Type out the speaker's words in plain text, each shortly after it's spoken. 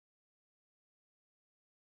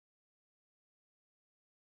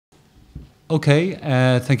Okay,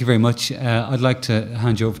 thank you very much. I'd like to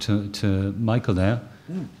hand you over to Michael now.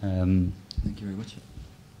 Thank you very much.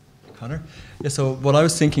 Conor? Yeah, so what I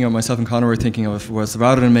was thinking of, myself and Conor were thinking of, was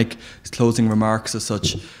rather than make closing remarks as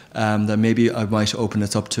such, that maybe I might open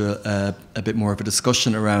this up to a bit more of a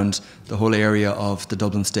discussion around the whole area of the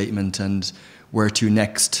Dublin Statement and where to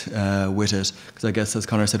next with it. Because I guess, as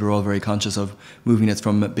Conor said, we're all very conscious of moving it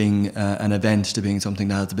from being an event to being something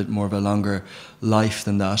that has a bit more of a longer life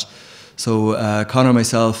than that. So Conor,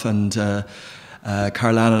 myself and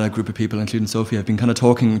Carlane and a group of people, including Sophie, have been kind of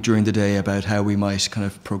talking during the day about how we might kind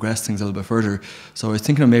of progress things a little bit further. So I was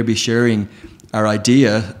thinking of maybe sharing our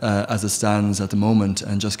idea as it stands at the moment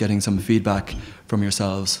and just getting some feedback from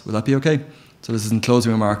yourselves. Would that be okay? So this isn't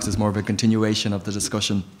closing remarks, it's more of a continuation of the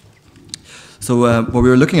discussion. So what we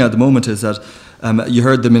were looking at the moment is that you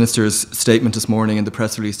heard the Minister's statement this morning in the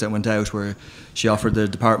press release that went out, where she offered the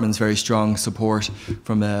department's very strong support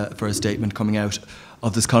for a statement coming out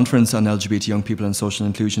of this conference on LGBT young people and social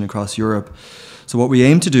inclusion across Europe. So what we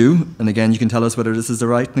aim to do, and again you can tell us whether this is the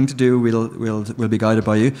right thing to do, we'll be guided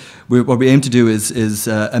by you. What we aim to do is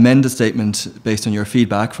amend the statement based on your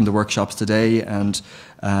feedback from the workshops today and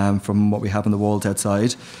from what we have on the walls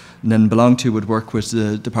outside. And then Belong To would work with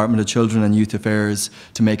the Department of Children and Youth Affairs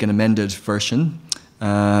to make an amended version,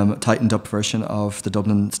 tightened up version of the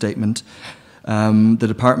Dublin Statement. The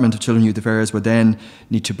Department of Children and Youth Affairs would then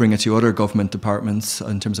need to bring it to other government departments,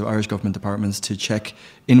 in terms of Irish government departments, to check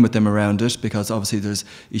in with them around it, because obviously there's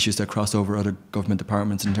issues that cross over other government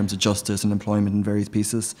departments in terms of justice and employment and various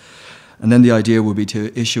pieces. And then the idea would be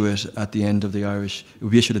to issue it at the end of the Irish, it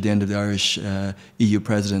would be issued at the end of the Irish EU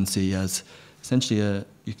presidency as essentially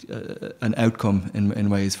an outcome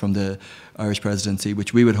in ways from the Irish presidency,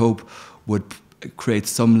 which we would hope would create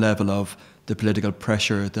some level of the political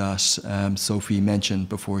pressure that Sophie mentioned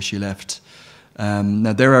before she left.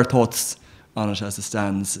 Now there are thoughts on it as it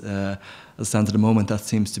stands. As it stands at the moment, that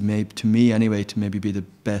seems to me anyway to maybe be the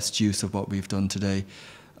best use of what we've done today.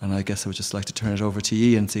 And I guess I would just like to turn it over to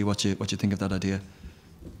you and see what you think of that idea.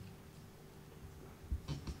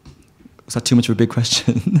 Was that too much of a big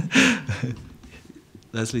question?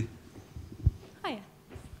 Leslie? Hiya.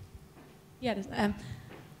 Yeah,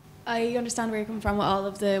 I understand where you're coming from with all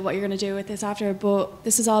of what you're going to do with this after, but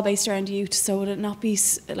this is all based around youth, so would it not be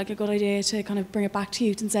like a good idea to kind of bring it back to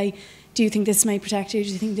youth and say, do you think this may protect you? Do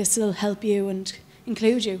you think this will help you and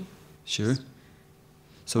include you? Sure.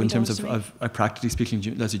 So in terms of practically speaking,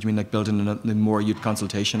 Leslie, do you mean like building a more youth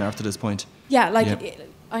consultation after this point? Yeah,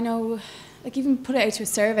 I know, like even put it out to a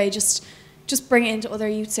survey, just bring it into other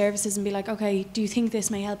youth services and be like, okay, do you think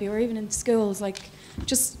this may help you? Or even in schools, like,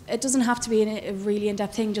 just, it doesn't have to be a really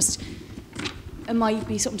in-depth thing, just, it might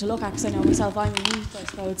be something to look at, because I know myself, I'm in youth, I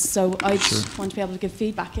suppose, so I just want to be able to give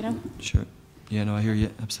feedback, you know? Sure. Yeah, no, I hear you,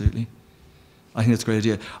 absolutely. I think that's a great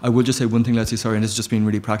idea. I would just say one thing, Leslie, sorry, and this is just being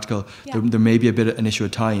really practical. Yeah. There may be a bit of an issue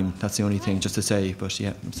of time, that's the only thing, just to say, but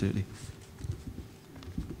yeah, absolutely.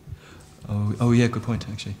 Oh yeah, good point,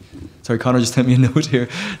 actually. Sorry, Conor just sent me a note here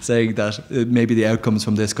saying that maybe the outcomes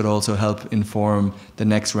from this could also help inform the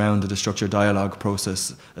next round of the structured dialogue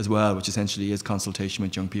process as well, which essentially is consultation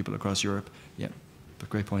with young people across Europe. Yeah, but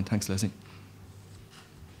great point. Thanks, Leslie.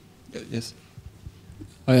 Yes?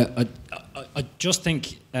 I just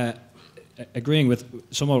think, agreeing with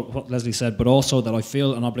some of what Leslie said, but also that I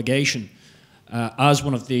feel an obligation as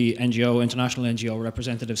one of the international NGO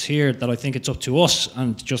representatives here, that I think it's up to us,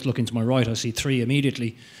 and just looking to my right, I see three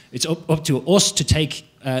immediately, it's up to us to take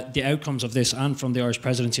the outcomes of this and from the Irish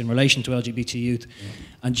presidency in relation to LGBT youth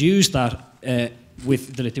and use that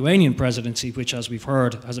with the Lithuanian presidency, which, as we've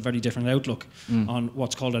heard, has a very different outlook on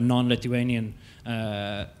what's called a non-Lithuanian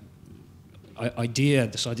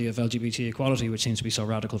this idea of LGBT equality, which seems to be so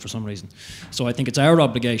radical for some reason. So I think it's our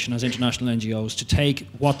obligation as international NGOs to take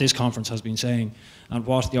what this conference has been saying and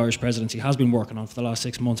what the Irish presidency has been working on for the last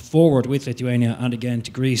 6 months forward with Lithuania and again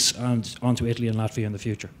to Greece and onto Italy and Latvia in the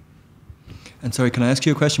future. And sorry, can I ask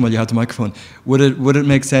you a question while you have the microphone? Would it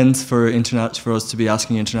make sense for us to be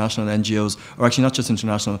asking international NGOs, or actually not just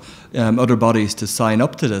international, other bodies to sign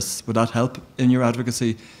up to this? Would that help in your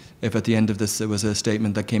advocacy? If at the end of this there was a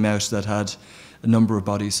statement that came out that had a number of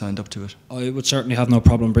bodies signed up to it? I would certainly have no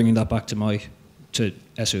problem bringing that back to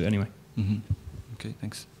ESU anyway. Mm-hmm. Okay,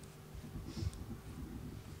 thanks.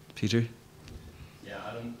 Peter? Yeah,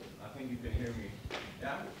 I think you can hear me.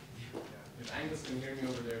 Yeah? If Angus can hear me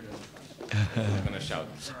over there, then I'm going to shout.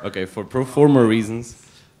 Okay, for pro forma reasons,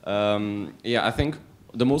 yeah, I think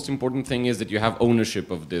the most important thing is that you have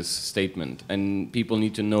ownership of this statement, and people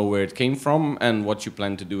need to know where it came from and what you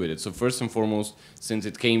plan to do with it. So first and foremost, since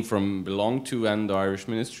it came from Belong To and the Irish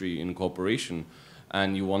Ministry in cooperation,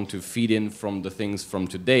 and you want to feed in from the things from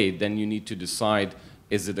today, then you need to decide,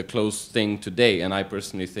 is it a close thing today? And I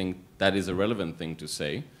personally think that is a relevant thing to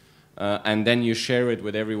say. And then you share it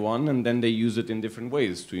with everyone, and then they use it in different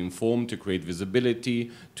ways to inform, to create visibility,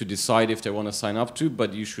 to decide if they want to sign up to,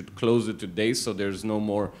 but you should close it today so there's no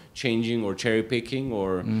more changing or cherry picking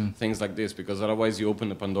or things like this, because otherwise you open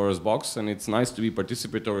the Pandora's box. And it's nice to be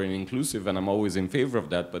participatory and inclusive, and I'm always in favor of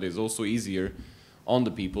that, but it's also easier on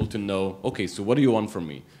the people to know, okay, so what do you want from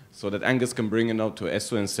me? So that Angus can bring it out to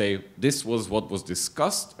ESO and say, this was what was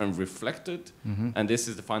discussed and reflected, and this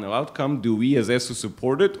is the final outcome. Do we as ESO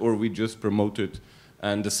support it, or we just promote it?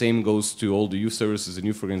 And the same goes to all the youth services and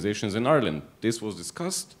youth organizations in Ireland. This was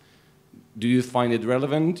discussed. Do you find it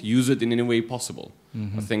relevant? Use it in any way possible.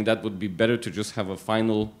 I think that would be better to just have a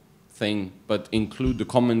final thing, but include the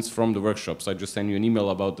comments from the workshops. I just sent you an email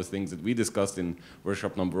about the things that we discussed in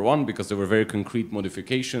workshop number 1, because there were very concrete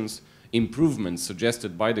modifications, improvements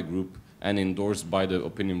suggested by the group and endorsed by the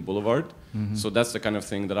Opinion Boulevard. So that's the kind of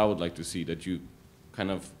thing that I would like to see, that you kind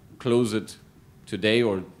of close it today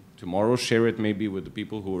or tomorrow, share it maybe with the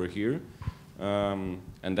people who are here,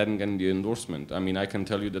 and then get the endorsement. I mean, I can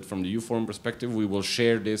tell you that from the youth forum perspective, we will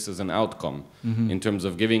share this as an outcome in terms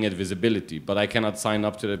of giving it visibility, but I cannot sign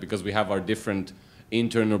up to that because we have our different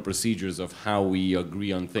internal procedures of how we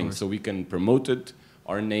agree on things. So we can promote it.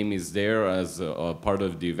 Our name is there as a part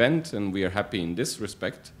of the event, and we are happy in this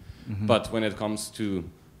respect. But when it comes to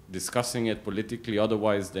discussing it politically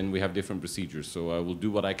otherwise, then we have different procedures. So I will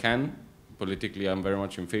do what I can. Politically, I'm very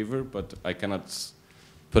much in favor, but I cannot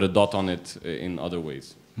put a dot on it in other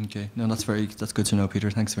ways. Okay, no, that's good to know, Peter.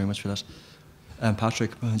 Thanks very much for that.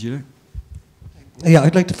 Patrick, behind you there. Yeah,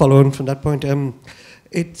 I'd like to follow on from that point.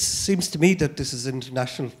 It seems to me that this is an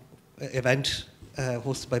international event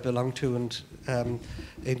hosted by Belong To, and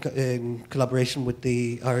in collaboration with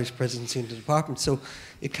the Irish Presidency and the Department. So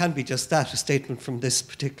it can be just that, a statement from this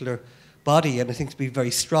particular body, and I think to be a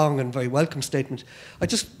very strong and very welcome statement. I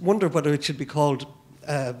just wonder whether it should be called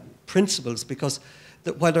principles, because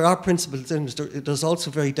while there are principles in it, there's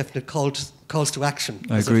also very definite calls to action.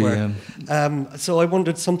 I agree, yeah. So I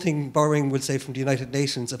wondered, something borrowing, would say, from the United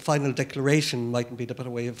Nations, a final declaration mightn't be the better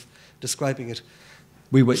way of describing it.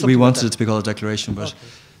 We wanted it to be called a declaration, but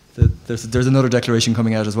there's another declaration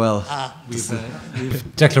coming out as well.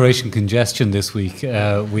 We've declaration congestion this week.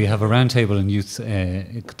 We have a roundtable in youth,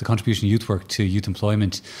 the contribution of youth work to youth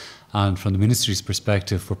employment, and from the ministry's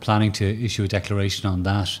perspective, we're planning to issue a declaration on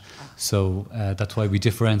that. So that's why we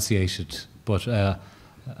differentiated. But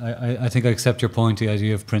I think I accept your point. The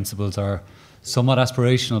idea of principles are somewhat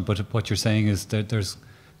aspirational, but what you're saying is that there's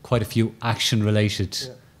quite a few action-related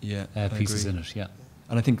pieces in it. Yeah.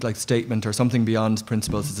 And I think like statement or something beyond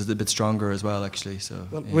principles is a bit stronger as well, actually. So,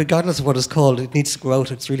 well, regardless of what it's called, it needs to go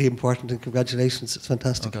out. It's really important, and congratulations. It's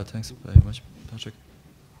fantastic. Oh God, thanks very much, Patrick.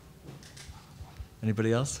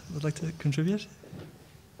 Anybody else would like to contribute?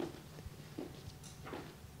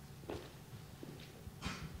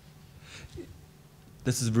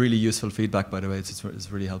 This is really useful feedback, by the way.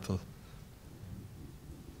 It's really helpful.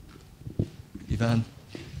 Ivan?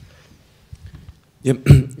 Yep.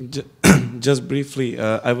 Just briefly,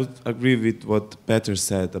 I would agree with what Peter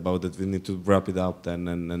said about that we need to wrap it up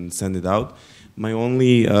and send it out. My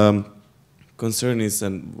only concern is,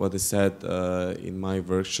 and what I said in my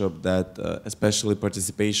workshop, that especially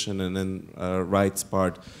participation and then rights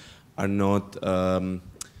part are not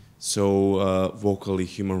so vocally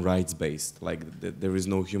human rights based. Like there is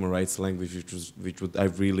no human rights language, which would I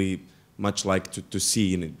really much like to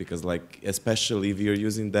see in it, because like especially if you're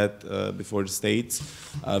using that before the states,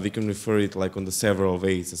 we can refer it like on the several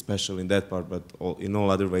ways, especially in that part, but in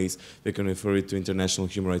all other ways we can refer it to international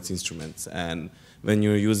human rights instruments. And when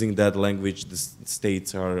you're using that language, the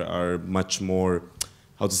states are much more,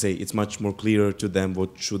 how to say, it's much more clearer to them what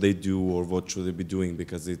should they do or what should they be doing,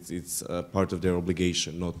 because it's part of their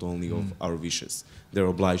obligation, not only of our wishes. They're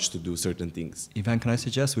obliged to do certain things. Ivan, can I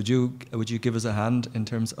suggest, would you give us a hand in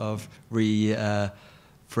terms of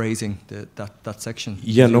phrasing that section?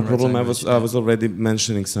 Yeah, no problem. I was already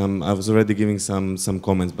mentioning I was already giving some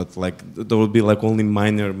comments, but like there will be like only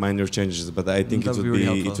minor changes. But I think it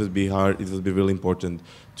would be hard. It would be really important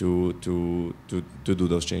to do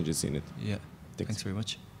those changes in it. Yeah. Thanks very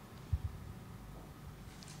much.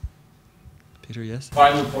 Peter, yes?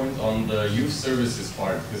 Final point on the youth services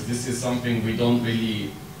part, because this is something we don't really,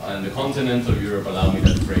 in the continental Europe, allow me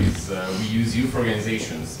that phrase, we use youth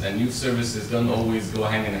organizations, and youth services don't always go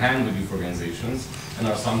hand in hand with youth organizations, and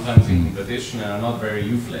are sometimes in competition and are not very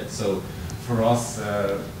youth-led. So for us,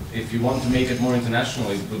 if you want to make it more international,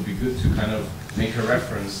 it would be good to kind of make a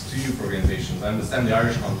reference to youth organizations. I understand the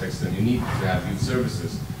Irish context and you need to have youth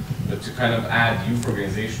services, but to kind of add youth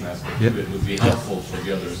organization aspect to it would be helpful for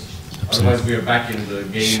the others. Otherwise we are back in the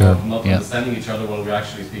game of not understanding each other while we're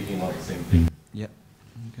actually speaking about the same thing. Yeah,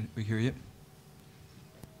 okay, we hear you.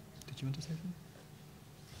 Did you want to say something?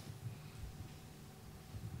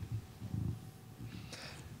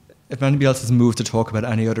 If anybody else has moved to talk about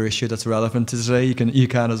any other issue that's relevant to today, you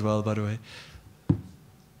can as well, by the way.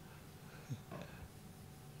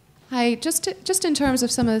 Hi, just in terms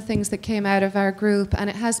of some of the things that came out of our group, and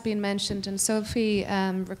it has been mentioned, and Sophie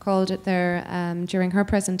recalled it there during her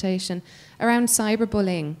presentation, around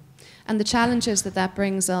cyberbullying and the challenges that that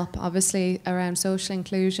brings up, obviously around social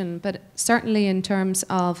inclusion, but certainly in terms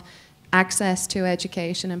of access to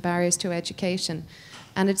education and barriers to education.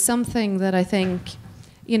 And it's something that I think,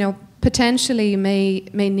 you know, potentially may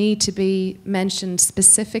need to be mentioned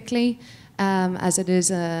specifically, as it is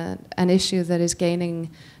an issue that is gaining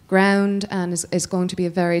ground and is going to be a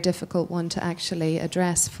very difficult one to actually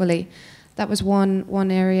address fully. That was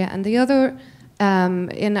one area. And the other,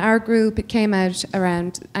 in our group, it came out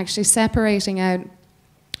around actually separating out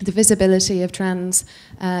the visibility of trans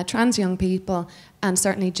young people and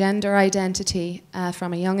certainly gender identity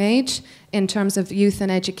from a young age in terms of youth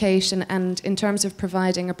and education, and in terms of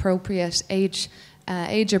providing appropriate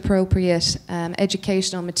age-appropriate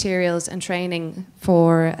educational materials and training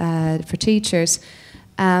for teachers.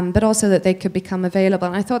 But also that they could become available.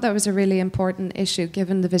 And I thought that was a really important issue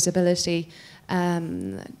given the visibility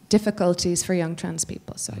difficulties for young trans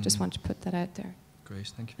people. So I just want to put that out there.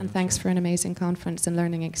 Great, thank you. And thanks for an amazing conference and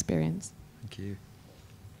learning experience. Thank you.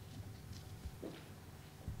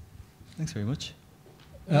 Thanks very much.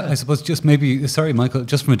 I suppose just maybe, sorry Michael,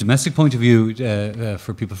 just from a domestic point of view,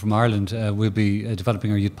 for people from Ireland, we'll be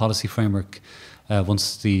developing our youth policy framework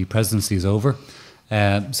once the presidency is over.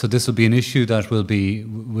 So this will be an issue that will be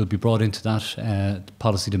brought into that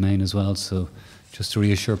policy domain as well. So just to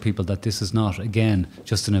reassure people that this is not, again,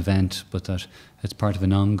 just an event, but that it's part of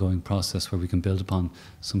an ongoing process where we can build upon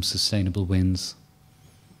some sustainable wins.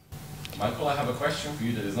 Michael, I have a question for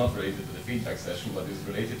you that is not related to the feedback session, but is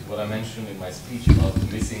related to what I mentioned in my speech about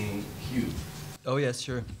the missing Q. Oh yes,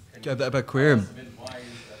 sure. About queer.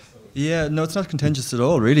 Yeah, no, it's not contentious at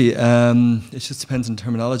all, really. It just depends on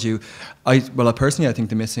terminology. Personally, I think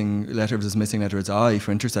the missing letter, if there's a missing letter, it's I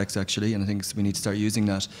for intersex, actually, and I think we need to start using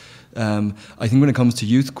that. I think when it comes to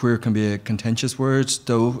youth, queer can be a contentious word,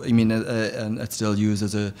 though. I mean, and it's still used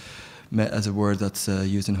as a word that's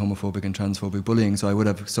used in homophobic and transphobic bullying, so I would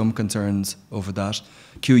have some concerns over that.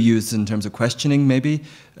 Q used in terms of questioning, maybe.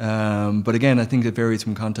 But again, I think it varies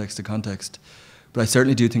from context to context. But I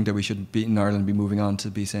certainly do think that we should be in Ireland be moving on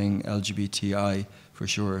to be saying LGBTI for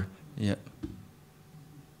sure. Yeah.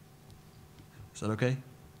 Is that okay?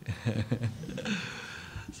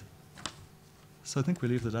 So I think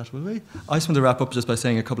we'll leave it at that, will we? I just want to wrap up just by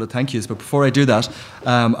saying a couple of thank yous. But before I do that,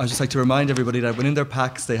 I'd just like to remind everybody that when in their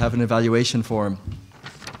packs they have an evaluation form.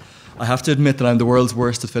 I have to admit that I'm the world's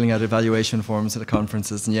worst at filling out evaluation forms at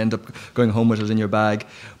conferences, and you end up going home with it in your bag.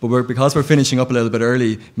 But because we're finishing up a little bit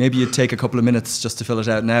early, maybe you'd take a couple of minutes just to fill it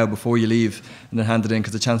out now before you leave and then hand it in,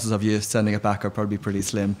 because the chances of you sending it back are probably pretty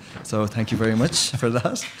slim. So thank you very much for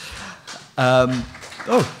that.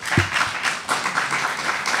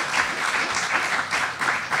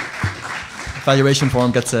 Evaluation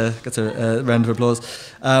form gets a round of applause.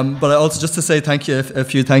 But I also, just to say thank you, a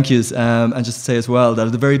few thank yous, and just to say as well that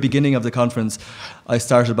at the very beginning of the conference, I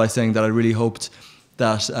started by saying that I really hoped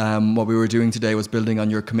that what we were doing today was building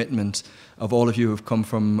on your commitment of all of you who have come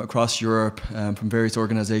from across Europe, from various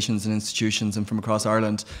organisations and institutions, and from across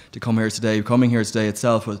Ireland to come here today. Coming here today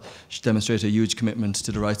itself should demonstrate a huge commitment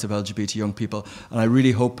to the rights of LGBT young people. And I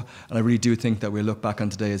really hope, and I really do think that we'll look back on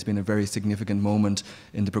today as being a very significant moment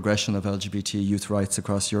in the progression of LGBT youth rights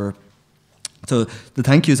across Europe. So the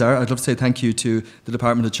thank yous are, I'd love to say thank you to the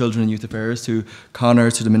Department of Children and Youth Affairs, to Conor,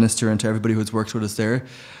 to the Minister, and to everybody who's worked with us there.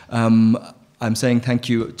 I'm saying thank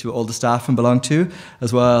you to all the staff and Belong To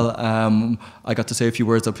as well. I got to say a few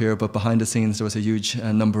words up here, but behind the scenes there was a huge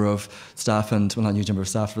number of staff, and, well, not a huge number of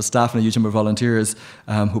staff, but staff and a huge number of volunteers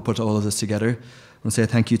who put all of this together. I want to say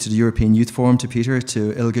thank you to the European Youth Forum, to Peter,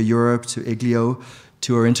 to ILGA-Europe, to IGLYO,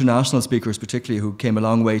 to our international speakers particularly, who came a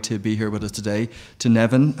long way to be here with us today, to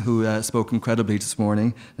Nevin, who spoke incredibly this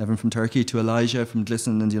morning, Nevin from Turkey, to Elijah from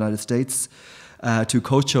Glisson in the United States, to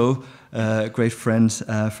Kocho, a great friend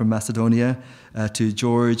from Macedonia, to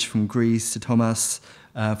George from Greece, to Thomas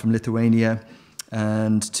from Lithuania,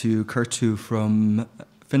 and to Kertu from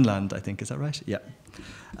Finland, I think, is that right? Yeah.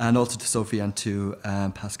 And also to Sophie and to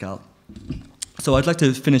Pascal. So I'd like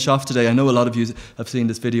to finish off today. I know a lot of you have seen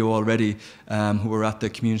this video already who were at the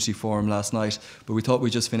community forum last night, but we thought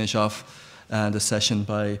we'd just finish off the session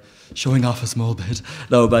by showing off a small bit.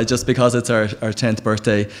 No, but just because it's our 10th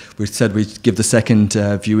birthday, we said we'd give the second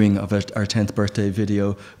viewing of our 10th birthday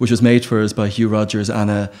video, which was made for us by Hugh Rogers,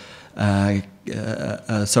 Aoife and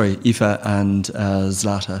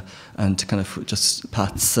Zlata, and to kind of just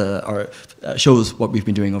shows what we've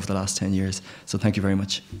been doing over the last 10 years. So thank you very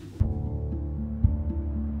much.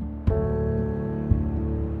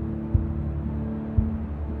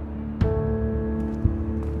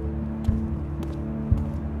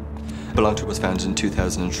 Belong To was founded in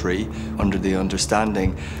 2003 under the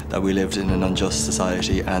understanding that we lived in an unjust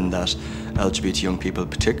society and that LGBT young people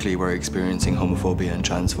particularly were experiencing homophobia and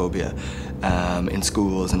transphobia in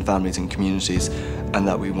schools and families and communities, and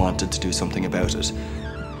that we wanted to do something about it.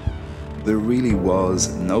 There really was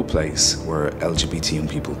no place where LGBT young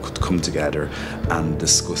people could come together and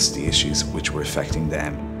discuss the issues which were affecting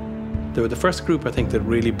them. They were the first group, I think, that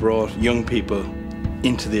really brought young people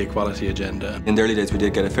into the equality agenda. In the early days we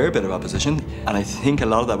did get a fair bit of opposition, and I think a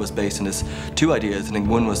lot of that was based on this two ideas. I think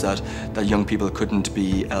one was that young people couldn't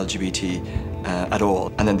be LGBT at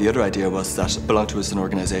all, and then the other idea was that Belong To as an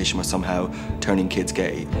organisation was somehow turning kids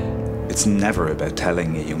gay. It's never about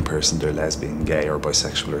telling a young person they're lesbian, gay or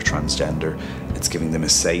bisexual or transgender. It's giving them a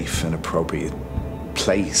safe and appropriate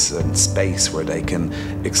place and space where they can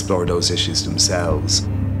explore those issues themselves.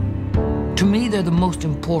 To me, they're the most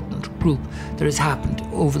important group that has happened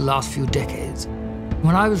over the last few decades.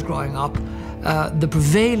 When I was growing up, the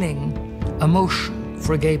prevailing emotion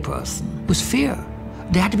for a gay person was fear.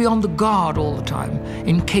 They had to be on the guard all the time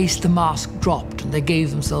in case the mask dropped and they gave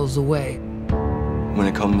themselves away. When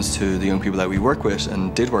it comes to the young people that we work with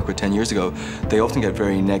and did work with 10 years ago, they often get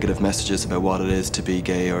very negative messages about what it is to be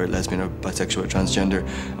gay or lesbian or bisexual or transgender,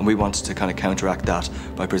 and we wanted to kind of counteract that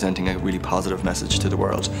by presenting a really positive message to the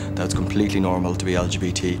world that it's completely normal to be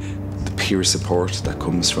LGBT. The peer support that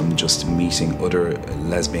comes from just meeting other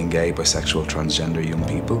lesbian, gay, bisexual, transgender young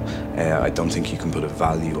people, I don't think you can put a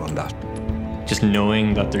value on that. Just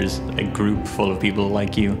knowing that there's a group full of people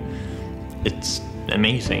like you, it's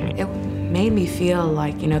amazing. It made me feel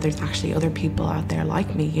like, you know, there's actually other people out there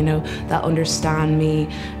like me, you know, that understand me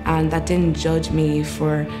and that didn't judge me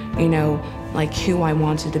for, you know, like who I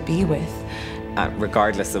wanted to be with.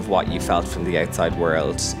 Regardless of what you felt from the outside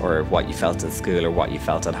world or what you felt at school or what you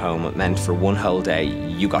felt at home, it meant for one whole day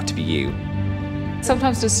you got to be you.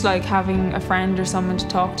 Sometimes just like having a friend or someone to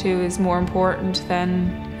talk to is more important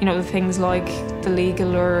than, you know, the things like the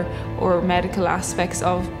legal or medical aspects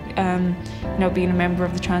of you know, being a member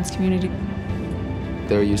of the trans community.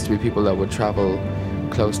 There used to be people that would travel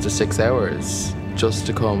close to 6 hours just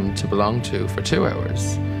to come to Belong To for 2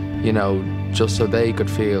 hours, you know, just so they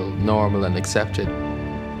could feel normal and accepted.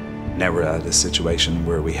 Now we're at a situation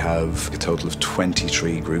where we have a total of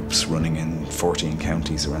 23 groups running in 14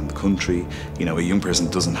 counties around the country. You know, a young person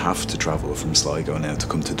doesn't have to travel from Sligo now to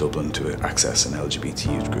come to Dublin to access an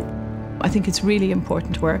LGBT youth group. I think it's really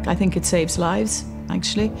important work. I think it saves lives,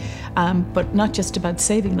 actually, but not just about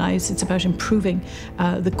saving lives, it's about improving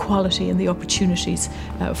the quality and the opportunities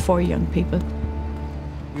for young people.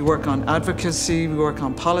 We work on advocacy, we work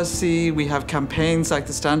on policy, we have campaigns like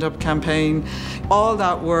the Stand Up campaign. All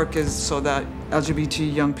that work is so that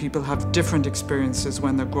LGBT young people have different experiences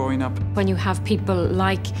when they're growing up. When you have people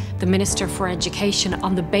like the Minister for Education,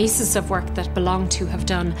 on the basis of work that Belong To have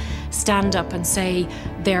done, stand up and say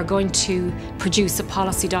they're going to produce a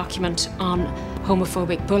policy document on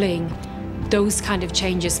homophobic bullying, those kind of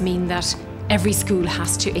changes mean that every school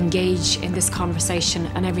has to engage in this conversation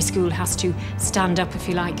and every school has to stand up, if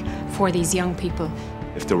you like, for these young people.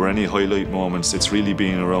 If there were any highlight moments, it's really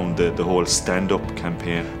been around the whole stand-up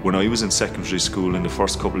campaign. When I was in secondary school in the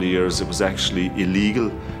first couple of years, it was actually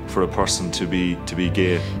illegal for a person to be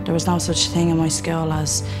gay. There was no such thing in my school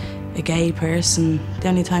as a gay person. The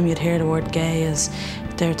only time you'd hear the word gay is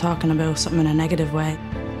they're talking about something in a negative way.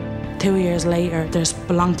 2 years later, there's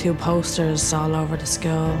Belong To posters all over the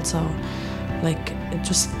school, so like it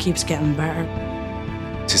just keeps getting better.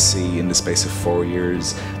 To see in the space of 4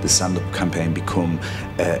 years the Stand Up campaign become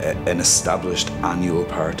an established annual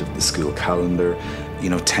part of the school calendar,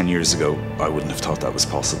 you know, 10 years ago I wouldn't have thought that was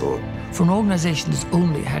possible. For an organisation that's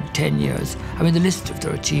only had 10 years, I mean, the list of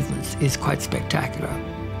their achievements is quite spectacular.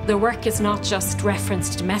 The work is not just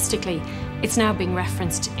referenced domestically, it's now being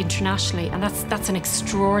referenced internationally, and that's an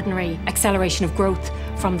extraordinary acceleration of growth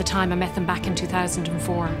from the time I met them back in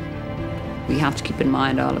 2004. We have to keep in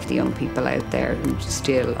mind all of the young people out there who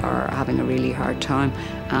still are having a really hard time,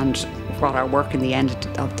 and what our work in the end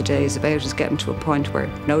of the day is about is getting to a point where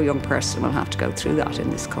no young person will have to go through that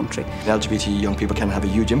in this country. LGBT young people can have a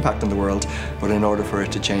huge impact on the world, but in order for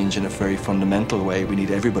it to change in a very fundamental way, we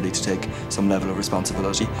need everybody to take some level of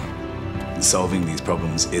responsibility. Solving these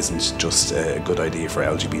problems isn't just a good idea for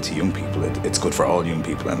LGBT young people, it's good for all young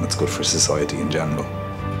people, and it's good for society in general.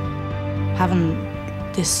 Having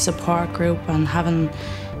this support group and having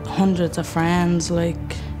hundreds of friends, like,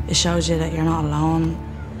 it shows you that you're not alone.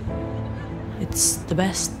 It's the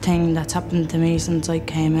best thing that's happened to me since I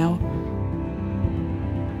came out.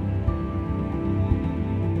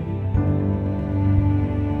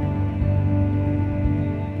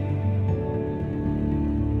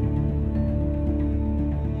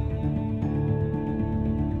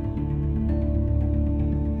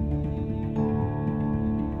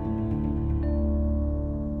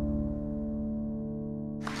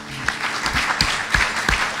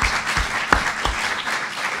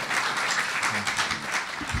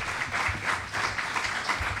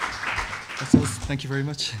 Thank you very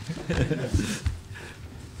much.